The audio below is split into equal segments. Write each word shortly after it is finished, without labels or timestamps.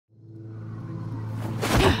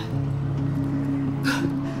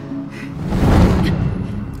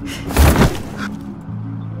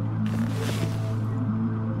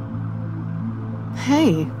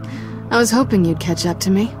Hey, I was hoping you'd catch up to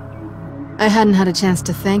me. I hadn't had a chance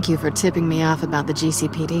to thank you for tipping me off about the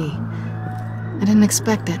GCPD. I didn't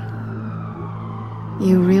expect it.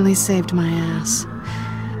 You really saved my ass.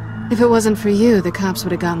 If it wasn't for you, the cops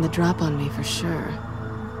would have gotten the drop on me for sure.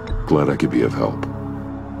 Glad I could be of help.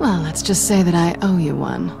 Well, let's just say that I owe you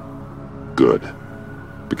one. Good.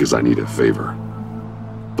 Because I need a favor.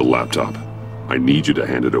 The laptop. I need you to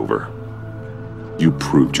hand it over. You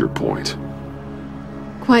proved your point.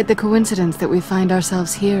 Quite the coincidence that we find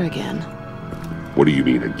ourselves here again. What do you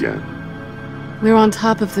mean again? We're on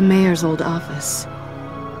top of the mayor's old office.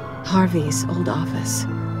 Harvey's old office.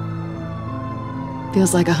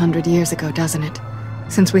 Feels like 100 years ago, doesn't it?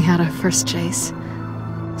 Since we had our first chase.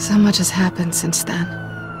 So much has happened since then.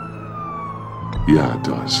 Yeah, it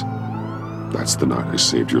does. That's the night I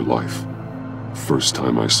saved your life. First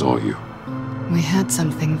time I saw you. We had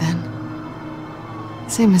something then.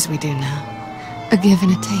 Same as we do now. A give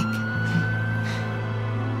and a take.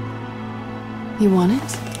 You want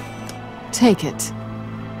it? Take it.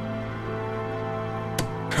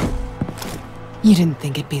 You didn't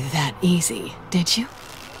think it'd be that easy, did you?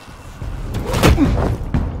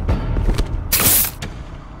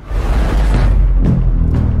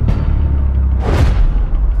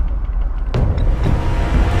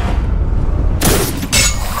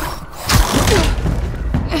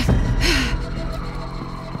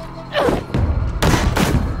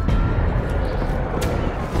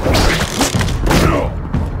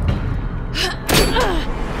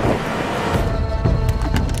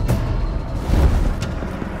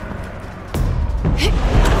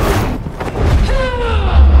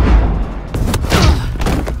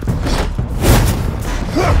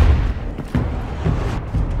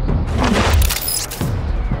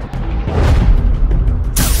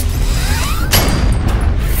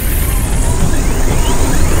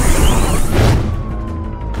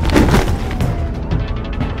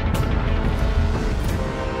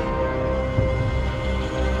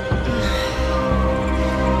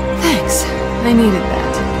 I needed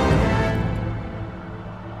that.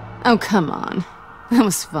 Oh, come on. That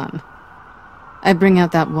was fun. I bring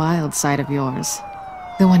out that wild side of yours.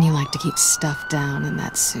 The one you like to keep stuffed down in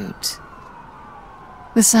that suit.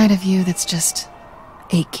 The side of you that's just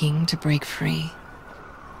aching to break free.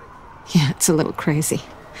 Yeah, it's a little crazy.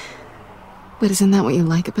 But isn't that what you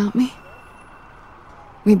like about me?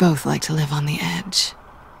 We both like to live on the edge.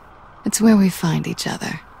 It's where we find each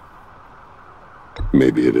other.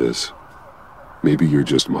 Maybe it is. Maybe you're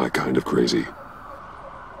just my kind of crazy.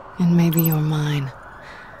 And maybe you're mine.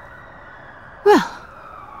 Well,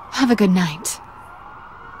 have a good night.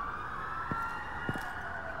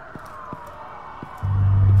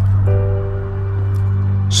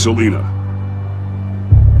 Selina.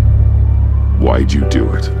 Why'd you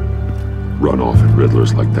do it? Run off at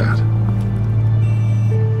Riddlers like that?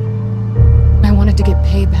 I wanted to get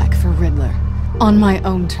payback for Riddler. On my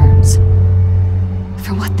own terms.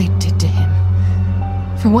 For what they did to him.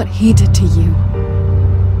 For what he did to you.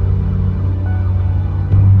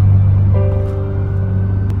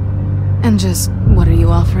 And just, what are you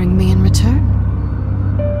offering me in return?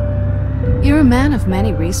 You're a man of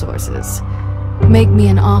many resources. Make me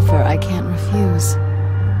an offer I can't refuse.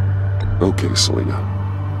 Okay, Selina.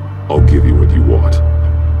 I'll give you what you want.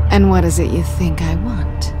 And what is it you think I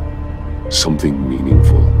want? Something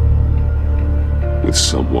meaningful. With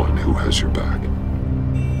someone who has your back.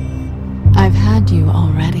 I've had you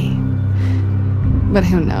already. But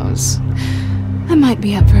who knows? I might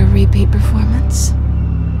be up for a repeat performance.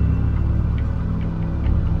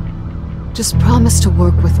 Just promise to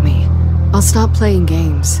work with me. I'll stop playing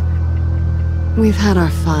games. We've had our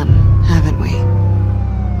fun, haven't we?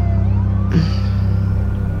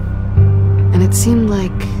 And it seemed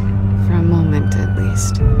like, for a moment at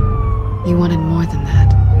least, you wanted more than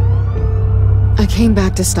that. I came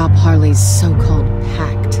back to stop Harley's so-called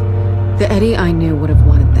pact. The Eddie I knew would have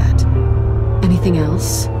wanted that. Anything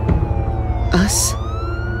else? Us?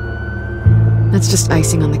 That's just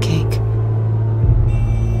icing on the cake.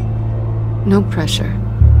 No pressure.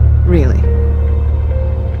 Really.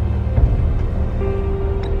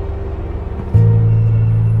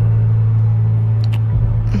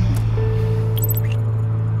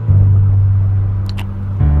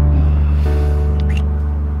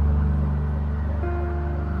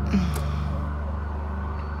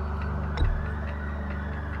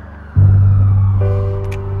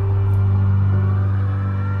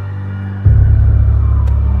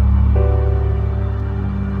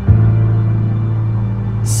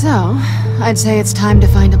 So, I'd say it's time to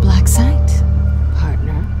find a black site,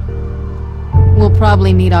 partner. We'll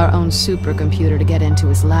probably need our own supercomputer to get into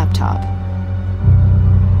his laptop.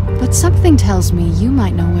 But something tells me you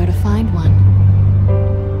might know where to find one.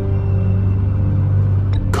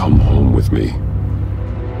 Come home with me.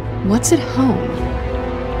 What's at home?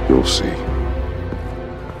 You'll see.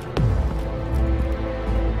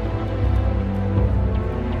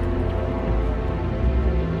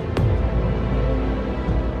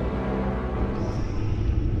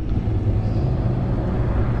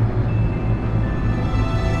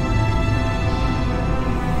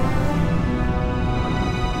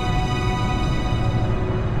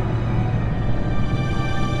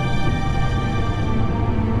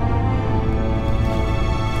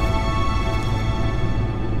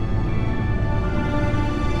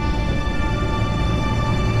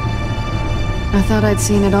 I thought I'd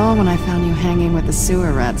seen it all when I found you hanging with the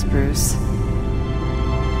sewer rats, Bruce.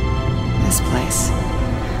 This place.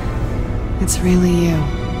 It's really you.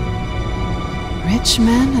 Rich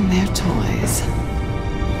men and their toys.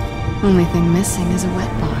 Only thing missing is a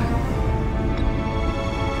wet bar.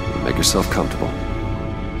 Make yourself comfortable.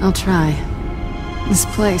 I'll try. This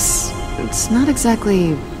place, it's not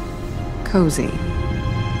exactly cozy.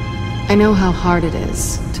 I know how hard it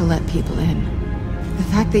is to let people in. The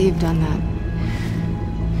fact that you've done that,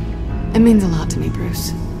 it means a lot to me,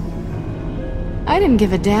 Bruce. I didn't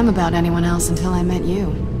give a damn about anyone else until I met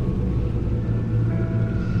you.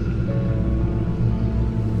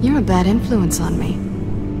 You're a bad influence on me.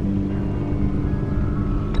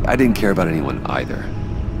 I didn't care about anyone either.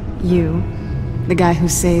 You? The guy who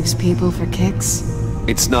saves people for kicks?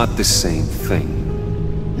 It's not the same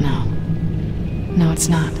thing. No. No, it's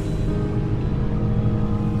not.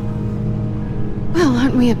 Well,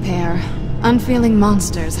 aren't we a pair? Unfeeling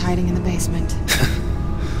monsters hiding in the basement.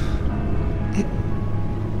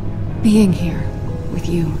 Being here with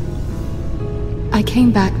you. I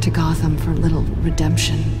came back to Gotham for a little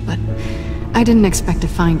redemption, but I didn't expect to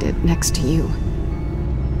find it next to you.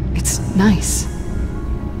 It's nice.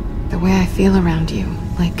 The way I feel around you,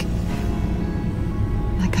 like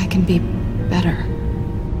I can be better.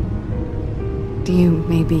 Do you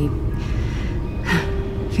maybe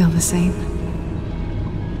feel the same?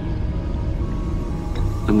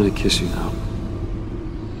 I'm gonna kiss you now.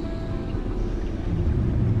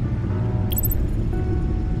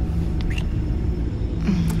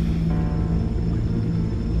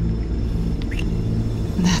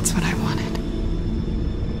 That's what I wanted.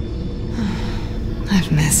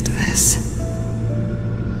 I've missed this.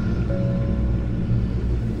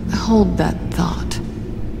 Hold that thought.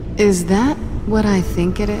 Is that what I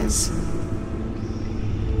think it is?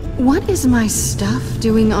 What is my stuff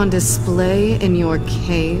doing on display in your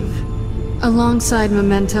cave? Alongside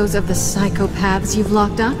mementos of the psychopaths you've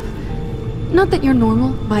locked up? Not that you're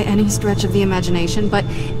normal by any stretch of the imagination, but...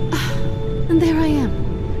 and there I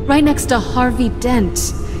am, right next to Harvey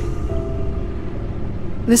Dent.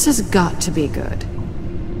 This has got to be good.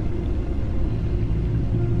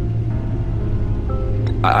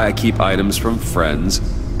 I keep items from friends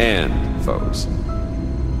and foes.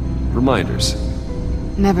 Reminders.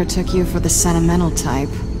 Never took you for the sentimental type.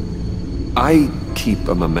 I keep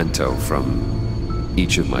a memento from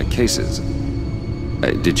each of my cases.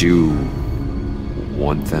 Did you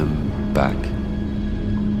want them back?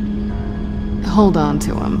 Hold on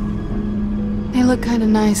to them. They look kinda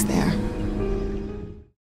nice there.